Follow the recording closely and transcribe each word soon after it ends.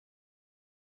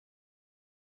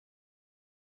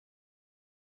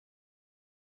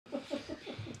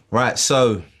Right,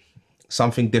 so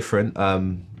something different.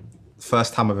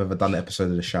 First time I've ever done an episode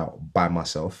of The Shout by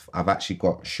myself. I've actually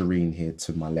got Shireen here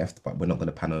to my left, but we're not going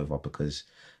to pan over because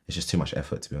it's just too much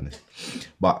effort, to be honest.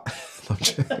 But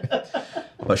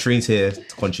Shireen's here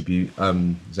to contribute.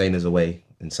 Zeina's away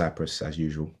in Cyprus as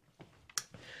usual,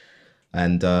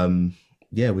 and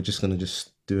yeah, we're just going to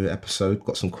do an episode.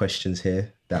 Got some questions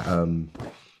here that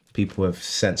people have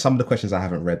sent. Some of the questions I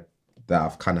haven't read that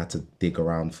I've kind of had to dig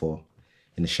around for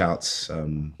in the Shouts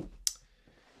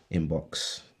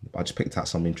inbox. I just picked out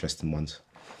some interesting ones.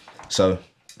 So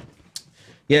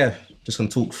yeah, just gonna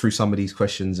talk through some of these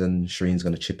questions and Shireen's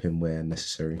gonna chip in where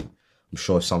necessary. I'm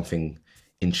sure if something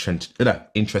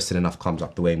interesting enough comes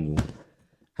up, Dwayne will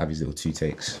have his little two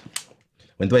takes.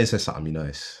 When Dwayne says something, you know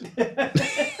it's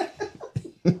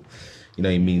you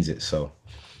know he means it. So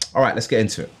all right, let's get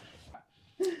into it.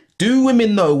 Do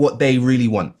women know what they really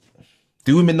want?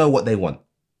 Do women know what they want?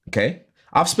 Okay,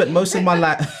 I've spent most of my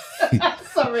life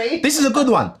Sorry. This is a good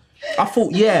one. I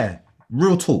thought, yeah,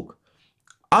 real talk.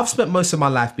 I've spent most of my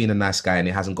life being a nice guy and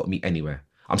it hasn't got me anywhere.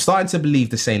 I'm starting to believe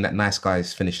the saying that nice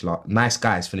guys finish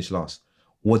last.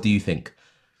 What do you think?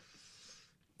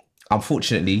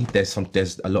 Unfortunately, there's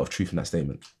a lot of truth in that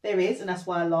statement. There is, and that's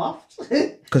why I laughed.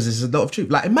 Because there's a lot of truth.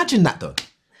 Like, imagine that though.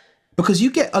 Because you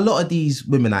get a lot of these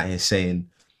women out here saying,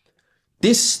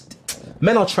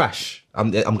 men are trash.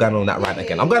 I'm going on that rant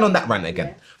again. I'm going on that rant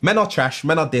again. Men are trash,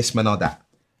 men are this, men are that.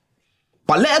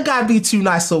 But let a guy be too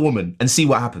nice to a woman and see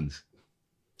what happens.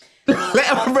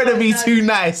 Let a brother be too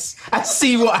nice and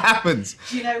see what happens.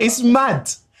 You know it's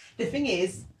mad. The thing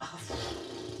is,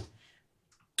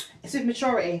 it's with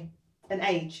maturity and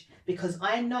age. Because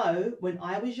I know when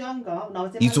I was younger, when I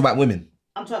was in You talk about women?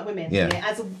 I'm talking about women.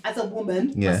 Yeah. As a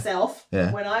woman myself,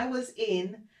 when I was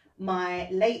in my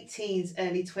late teens,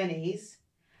 early 20s,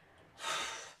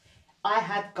 I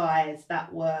had guys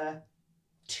that were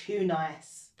too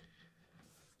nice.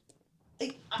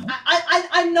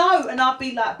 I know, and I'll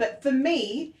be like, but for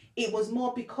me, it was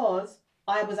more because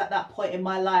I was at that point in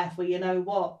my life where, you know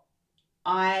what,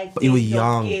 But you were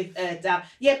young. Give a damn.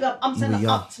 Yeah, but I'm saying like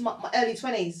up to my early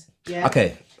 20s. Yeah.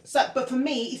 Okay. So, but for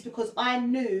me, it's because I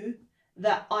knew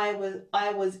that I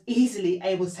was easily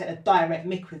able to take a direct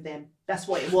mick with them. That's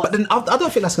what it was. But then I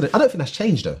don't think that's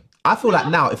changed though. I feel like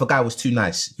now if a guy was too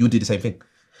nice, you would do the same thing.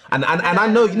 And I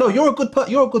know, you know, you're a good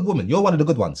woman. You're one of the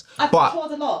good ones. I've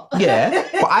matured a lot. Yeah,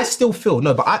 but I still feel,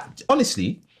 no, but I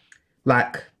honestly,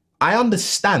 like, I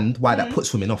understand why that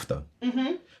puts women off though.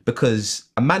 Because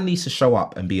a man needs to show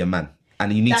up and be a man.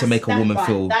 And you need to make a woman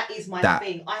feel that is my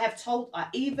thing. I have told,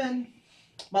 even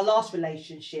my last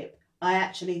relationship, I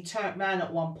actually turned around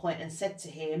at one point and said to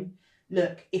him,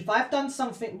 look, if I've done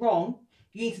something wrong,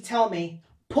 you need to tell me.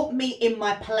 Put me in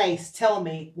my place. Tell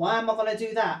me. Why am I going to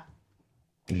do that?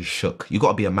 You shook. You got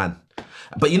to be a man.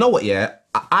 But you know what, yeah?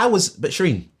 But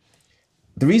Shireen,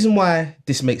 the reason why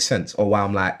this makes sense, or why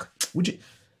I'm like, would you?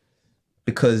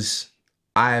 Because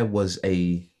up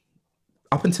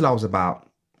until I was about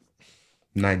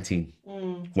 19,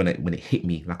 when it hit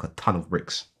me like a ton of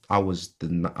bricks. I was the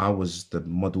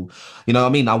model. You know what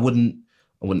I mean? I wouldn't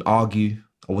argue.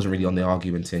 I wasn't really on the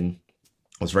arguing thing.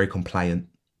 I was very compliant.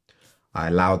 I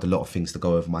allowed a lot of things to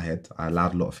go over my head. I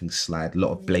allowed a lot of things slide, a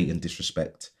lot of blatant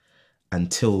disrespect,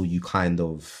 until you kind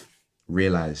of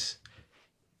realize,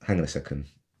 hang on a second,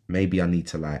 maybe I need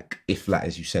to, like, if, like,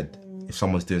 as you said, if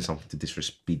someone's doing something to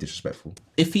be disrespectful.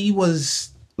 If he was,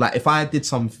 like, if I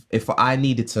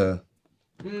needed to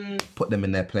put them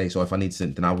in their place, or if I needed to,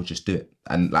 then I would just do it.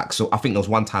 And, like, so I think there was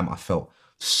one time I felt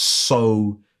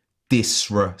so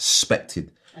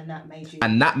disrespected. And that made you...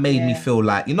 And that made me feel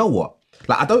like, you know what?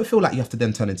 Like, I don't feel like you have to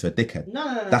then turn into a dickhead.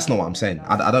 No. That's not what I'm saying.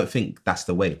 I don't think that's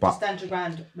the way. But stand your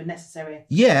ground when necessary.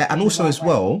 Yeah, and also as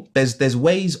well, there's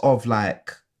ways of,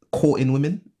 like, courting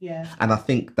women. Yeah. And I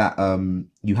think that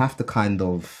you have to kind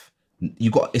of,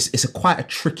 it's quite a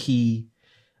tricky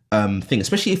thing,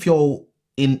 especially if you're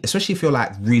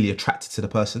like really attracted to the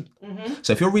person.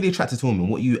 So if you're really attracted to a woman,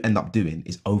 what you end up doing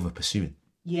is over pursuing.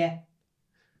 Yeah.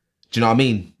 Do you know what I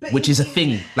mean? Which is a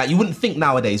thing. Like, you wouldn't think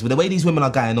nowadays, with the way these women are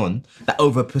going on, that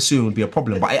over pursuing would be a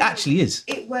problem, but it actually is.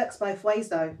 It works both ways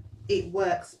though. It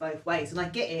works both ways. And I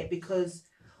get it, because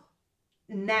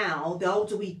now, the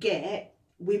older we get,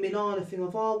 women are the thing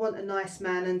of, oh, I want a nice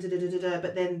man and da-da-da-da-da,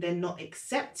 but then they're not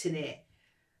accepting it.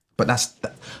 But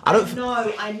I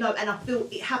know. And I feel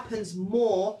it happens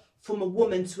more from a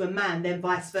woman to a man than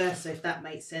vice versa, if that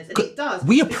makes sense. And it does.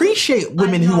 We appreciate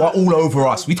women who are all over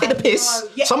us. We take the piss.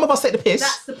 Yeah, some of us take the piss.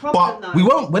 That's the problem, but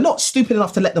though. We're not stupid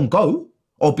enough to let them go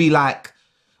or be like,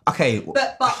 okay.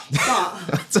 But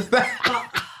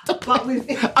But with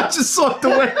I just saw the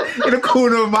way in the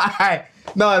corner of my eye.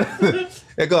 No,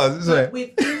 yeah, go on. Sorry.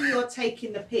 with whom you're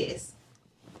taking the piss,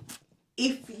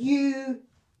 if you,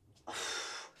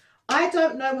 I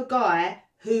don't know a guy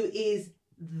who is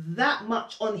that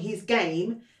much on his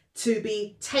game to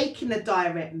be taking a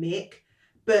direct mick,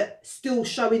 but still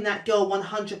showing that girl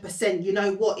 100%. You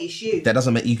know what? It's you. That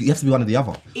doesn't make you have to be one or the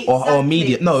other, Exactly. or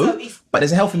medium. No, So but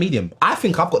there's a healthy medium. I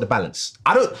think I've got the balance.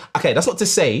 I don't. Okay, that's not to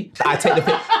say that I take the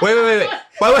piss. Wait.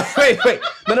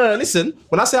 No. Listen,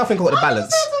 when I say I think I've got the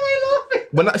balance,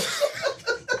 when I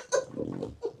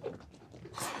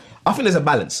think there's a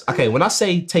balance. Okay, when I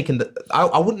say taking the,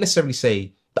 I wouldn't necessarily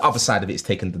say the other side of it is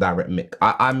taking the direct mick.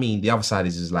 I mean the other side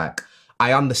is like,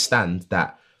 I understand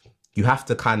that you have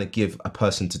to kind of give a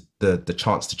person to the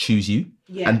chance to choose you.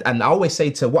 Yeah. And I always say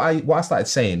to what I started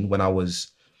saying when I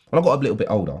got a little bit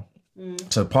older,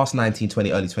 so past 19,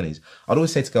 20, early 20s, I'd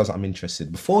always say to girls that I'm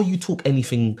interested, before you talk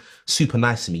anything super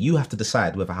nice to me, you have to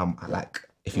decide whether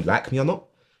if you like me or not.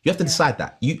 You have to decide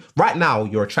that. Right now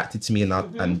you're attracted to me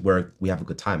and we have a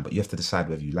good time, but you have to decide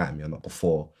whether you like me or not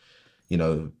before, you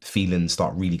know, feelings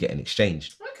start really getting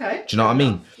exchanged. Okay. Do you know what I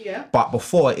mean? Yeah. But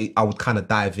before, I would kind of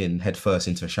dive in head first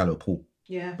into a shallow pool.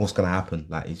 Yeah. What's gonna happen?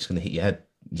 Like, it's just gonna hit your head.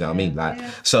 Do you know what I mean? Like,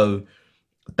 so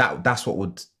that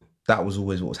was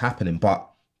always what was happening. But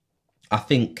I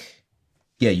think,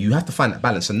 yeah, you have to find that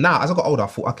balance. And now, as I got older, I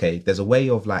thought, okay, there's a way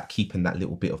of like keeping that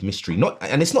little bit of mystery.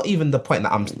 And it's not even the point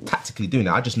that I'm tactically doing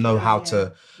it. I just know how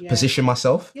to position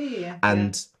myself.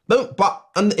 But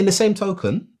in the same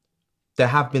token, there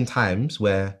have been times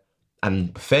where,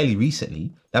 and fairly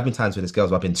recently, there have been times where there's girls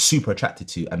who I've been super attracted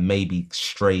to and maybe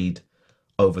strayed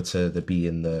over to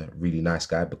being the really nice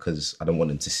guy because I don't want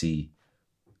them to see,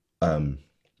 I don't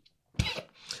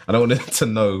want them to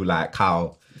know like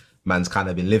how man's kind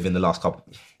of been living the last couple.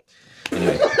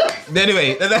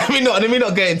 Anyway, let me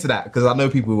not get into that because I know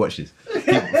people who watch this.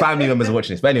 Family members are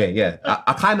watching this. But anyway, yeah,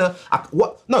 I'll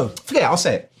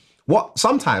say it.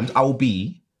 Sometimes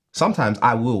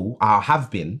I have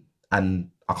been, and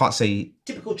I can't say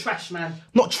typical trash man.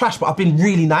 Not trash, but I've been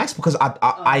really nice because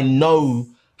I know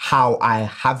how I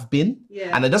have been.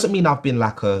 Yeah. And it doesn't mean I've been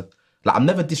I'm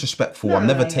never disrespectful. I'm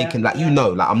never taken,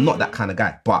 I'm not that kind of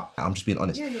guy, but I'm just being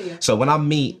honest. Yeah. So when I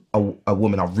meet a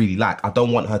woman I really like, I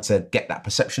don't want her to get that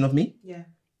perception of me. Yeah.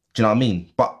 Do you know what I mean?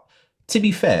 But to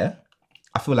be fair,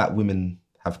 I feel like women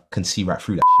can see right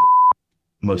through that shit.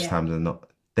 Most times they're not.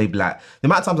 They be like, the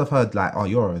amount of times I've heard like, oh,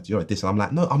 you're a this, and I'm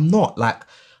like, no, I'm not. Like,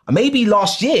 maybe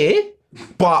last year,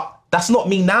 but that's not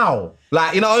me now.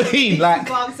 Like, you know what I mean? Like,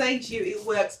 but I'm saying to you, it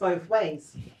works both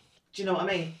ways. Do you know what I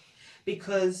mean?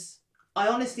 Because I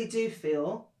honestly do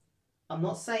feel, I'm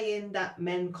not saying that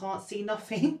men can't see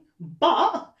nothing,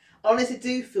 but I honestly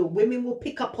do feel women will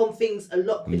pick up on things a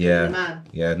lot quicker than a man.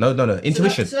 Yeah, no.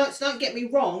 Intuition. So don't get me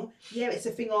wrong. Yeah, it's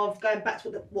a thing of going back to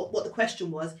what the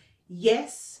question was.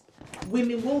 Yes,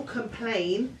 women will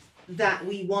complain that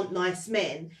we want nice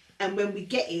men. And when we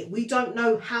get it, we don't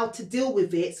know how to deal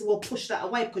with it. So we'll push that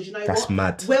away because you know that's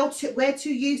mad. We're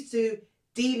too used to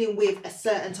dealing with a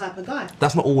certain type of guy.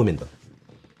 That's not all women though.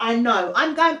 I know.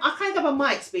 I can't go by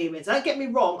my experience. Don't get me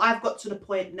wrong. I've got to the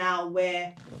point now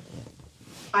where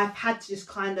I've had to just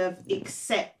kind of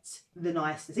accept the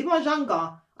niceness. Even when I was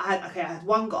younger, I had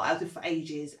one guy I was with for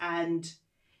ages, and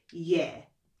yeah,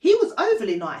 he was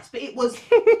overly nice, but it was.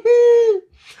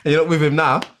 And you're not with him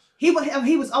now? He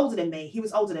was older than me.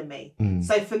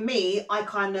 So for me, I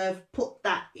kind of put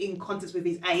that in context with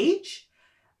his age.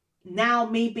 Now,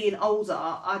 me being older,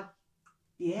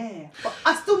 but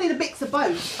I still need a mix of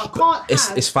both. I can't.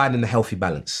 It's finding the healthy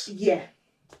balance. Yeah.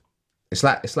 It's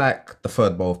like the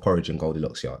third bowl of porridge in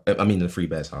Goldilocks yard. I mean, in the Three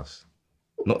Bears house.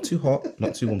 Not too hot,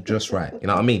 not too warm, just right. You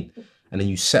know what I mean? And then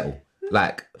you settle.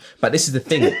 Like, but this is the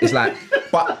thing. It's like,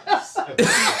 but.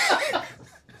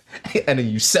 And then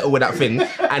you settle with that thing,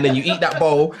 and then you eat that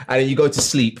bowl, and then you go to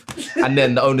sleep, and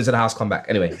then the owners of the house come back.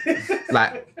 Anyway,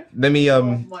 like let me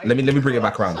bring it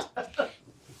back around.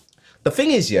 The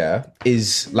thing is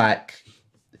like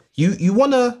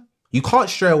you can't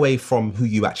stray away from who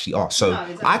you actually are. So no,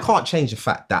 exactly. I can't change the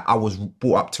fact that I was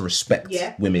brought up to respect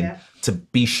women, to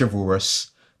be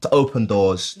chivalrous, to open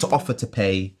doors, to offer to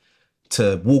pay,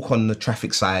 to walk on the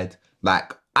traffic side.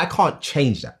 Like, I can't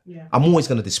change that. Yeah. I'm always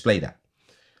going to display that.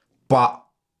 But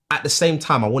at the same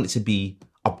time, I want it to be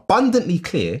abundantly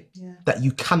clear that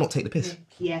you cannot take the piss.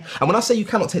 Yeah. And when I say you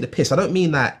cannot take the piss, I don't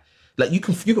mean that, like,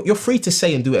 you're free to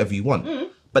say and do whatever you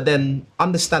want, but then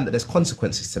understand that there's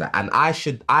consequences to that. And I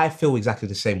feel exactly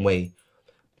the same way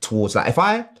towards that. If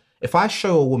I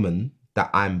show a woman that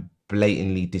I'm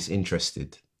blatantly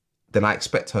disinterested, then I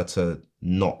expect her to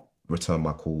not return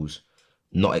my calls,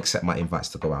 not accept my invites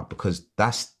to go out because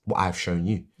that's what I've shown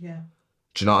you. Yeah.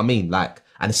 Do you know what I mean? Like,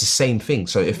 and it's the same thing.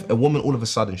 So if a woman all of a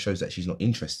sudden shows that she's not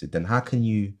interested, then how can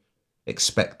you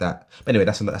expect that? But anyway,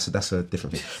 that's a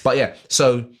different thing. But yeah,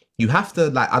 so you have to,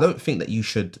 like, I don't think that you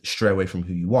should stray away from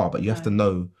who you are, but you have to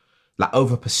know, like,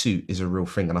 over pursuit is a real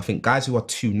thing. And I think guys who are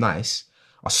too nice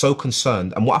are so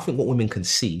concerned. And what women can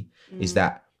see is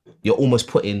that you're almost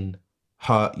putting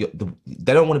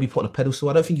they don't want to be put on a pedestal.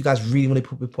 I don't think you guys really want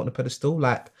to be put on a pedestal.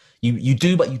 Like, you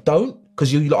do, but you don't,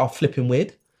 because you lot are flipping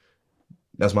weird.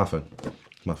 That's my phone.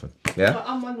 My phone. Yeah. But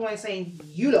I'm one way saying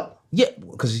you lot. Yeah,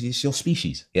 because it's your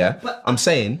species. Yeah. But I'm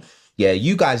saying, yeah,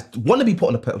 you guys want to be put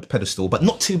on a pedestal, but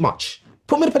not too much.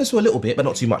 Put me on a pedestal a little bit, but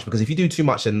not too much. Because if you do too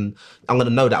much, then I'm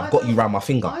gonna know that I've got you round my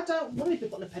finger. I don't want to be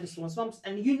put on a pedestal,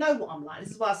 and you know what I'm like.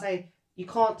 This is why I say you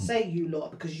can't say you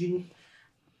lot, because you.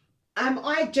 Am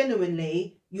I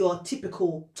genuinely your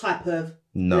typical type of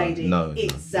lady? No,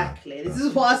 exactly. This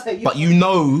is what I say. But you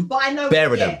know, but I know,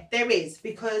 bear of them. There is,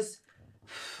 because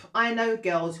I know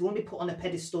girls who want to be put on a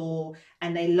pedestal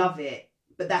and they love it,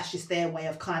 but that's just their way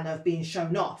of kind of being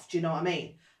shown off. Do you know what I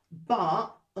mean?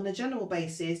 But on a general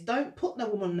basis, don't put no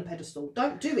woman on a pedestal.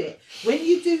 Don't do it. When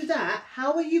you do that,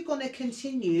 how are you going to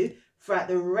continue throughout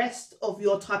the rest of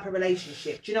your type of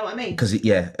relationship? Do you know what I mean? Because,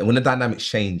 yeah, when the dynamics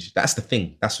change, that's the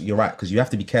thing. You're right, because you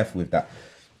have to be careful with that,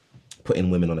 putting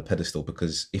women on a pedestal,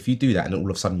 because if you do that and then all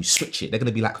of a sudden you switch it, they're going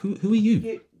to be like, who are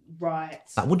you? Right.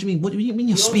 Like, what do you mean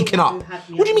you're speaking up?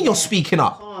 What do you mean you're speaking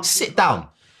up? Sit down.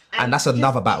 And that's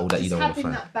another battle that you don't want to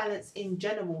fight. Having that balance in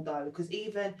general, though, because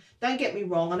even, don't get me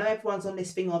wrong, I know everyone's on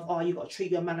this thing of, oh, you got to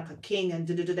treat your man like a king and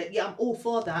da-da-da-da. Yeah, I'm all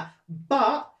for that.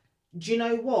 But do you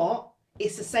know what?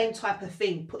 It's the same type of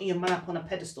thing, putting your man up on a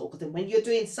pedestal. Because then when you're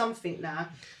doing something now,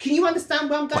 can you understand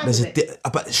where I'm going with it?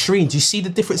 But Shireen, do you see the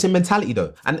difference in mentality,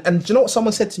 though? And do you know what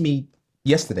someone said to me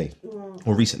yesterday?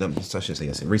 Or recently, I shouldn't say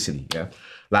yesterday, recently, yeah?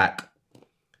 Like,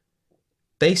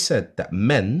 they said that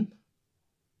men,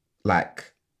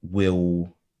 like,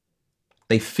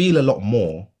 they feel a lot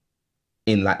more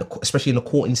in, like, especially in the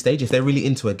courting stage. If they're really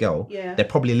into a girl, they're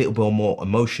probably a little bit more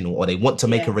emotional, or they want to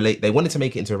make they wanted to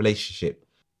make it into a relationship.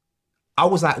 I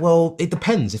was like, well, it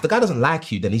depends. If the guy doesn't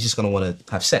like you, then he's just gonna want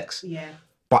to have sex. Yeah.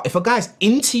 But if a guy's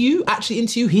actually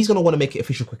into you, he's gonna want to make it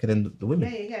official quicker than the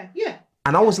women. Yeah.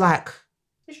 And I was like,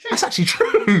 it's true. That's actually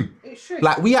true. It's true.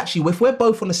 Like, if we're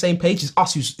both on the same page, it's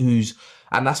us who's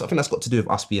and I think that's got to do with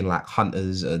us being, like,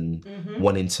 hunters and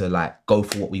wanting to, like, go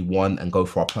for what we want and go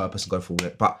for our purpose and go for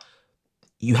it. But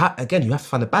you have to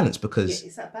find a balance,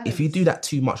 because if you do that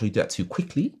too much or you do that too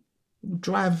quickly, it will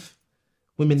drive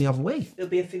women the other way. It'll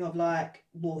be a thing of, like,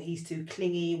 well, he's too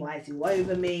clingy, why is he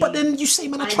over me? But then you say,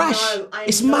 man, I'm trash.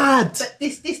 It's know. mad. But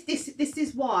this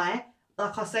is why,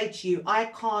 like I say to you, I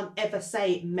can't ever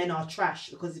say men are trash,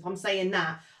 because if I'm saying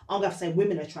that, I'm going to have to say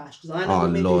women are trash, because I know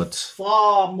women do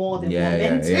far more than what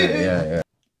men do. Yeah.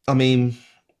 I mean,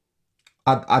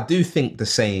 I do think the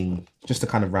saying, just to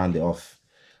kind of round it off,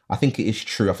 I think it is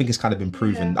true. I think it's kind of been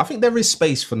proven. I think there is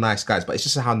space for nice guys, but it's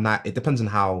just it depends on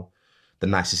how the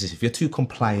nicest is. If you're too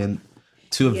compliant,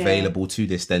 too available, to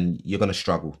this, then you're going to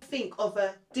struggle. Think of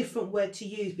a different word to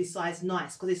use besides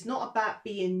nice, because it's not about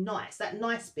being nice. That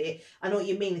nice bit, I know what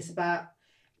you mean. It's about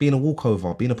being a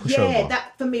walkover, being a pushover. Yeah,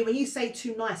 that for me, when you say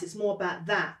too nice, it's more about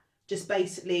that. Just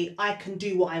basically, I can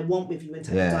do what I want with you and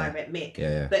take a direct mick.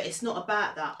 Yeah. But it's not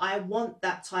about that. I want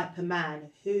that type of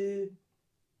man who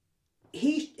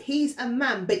he's a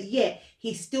man, but yet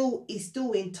he's still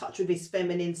in touch with his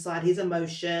feminine side, his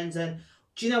emotions, and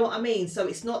do you know what I mean? So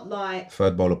it's not like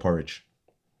third bowl of porridge.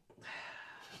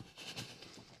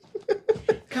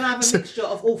 Can I have a mixture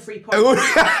of all three porridge?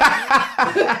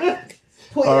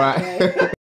 All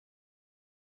right.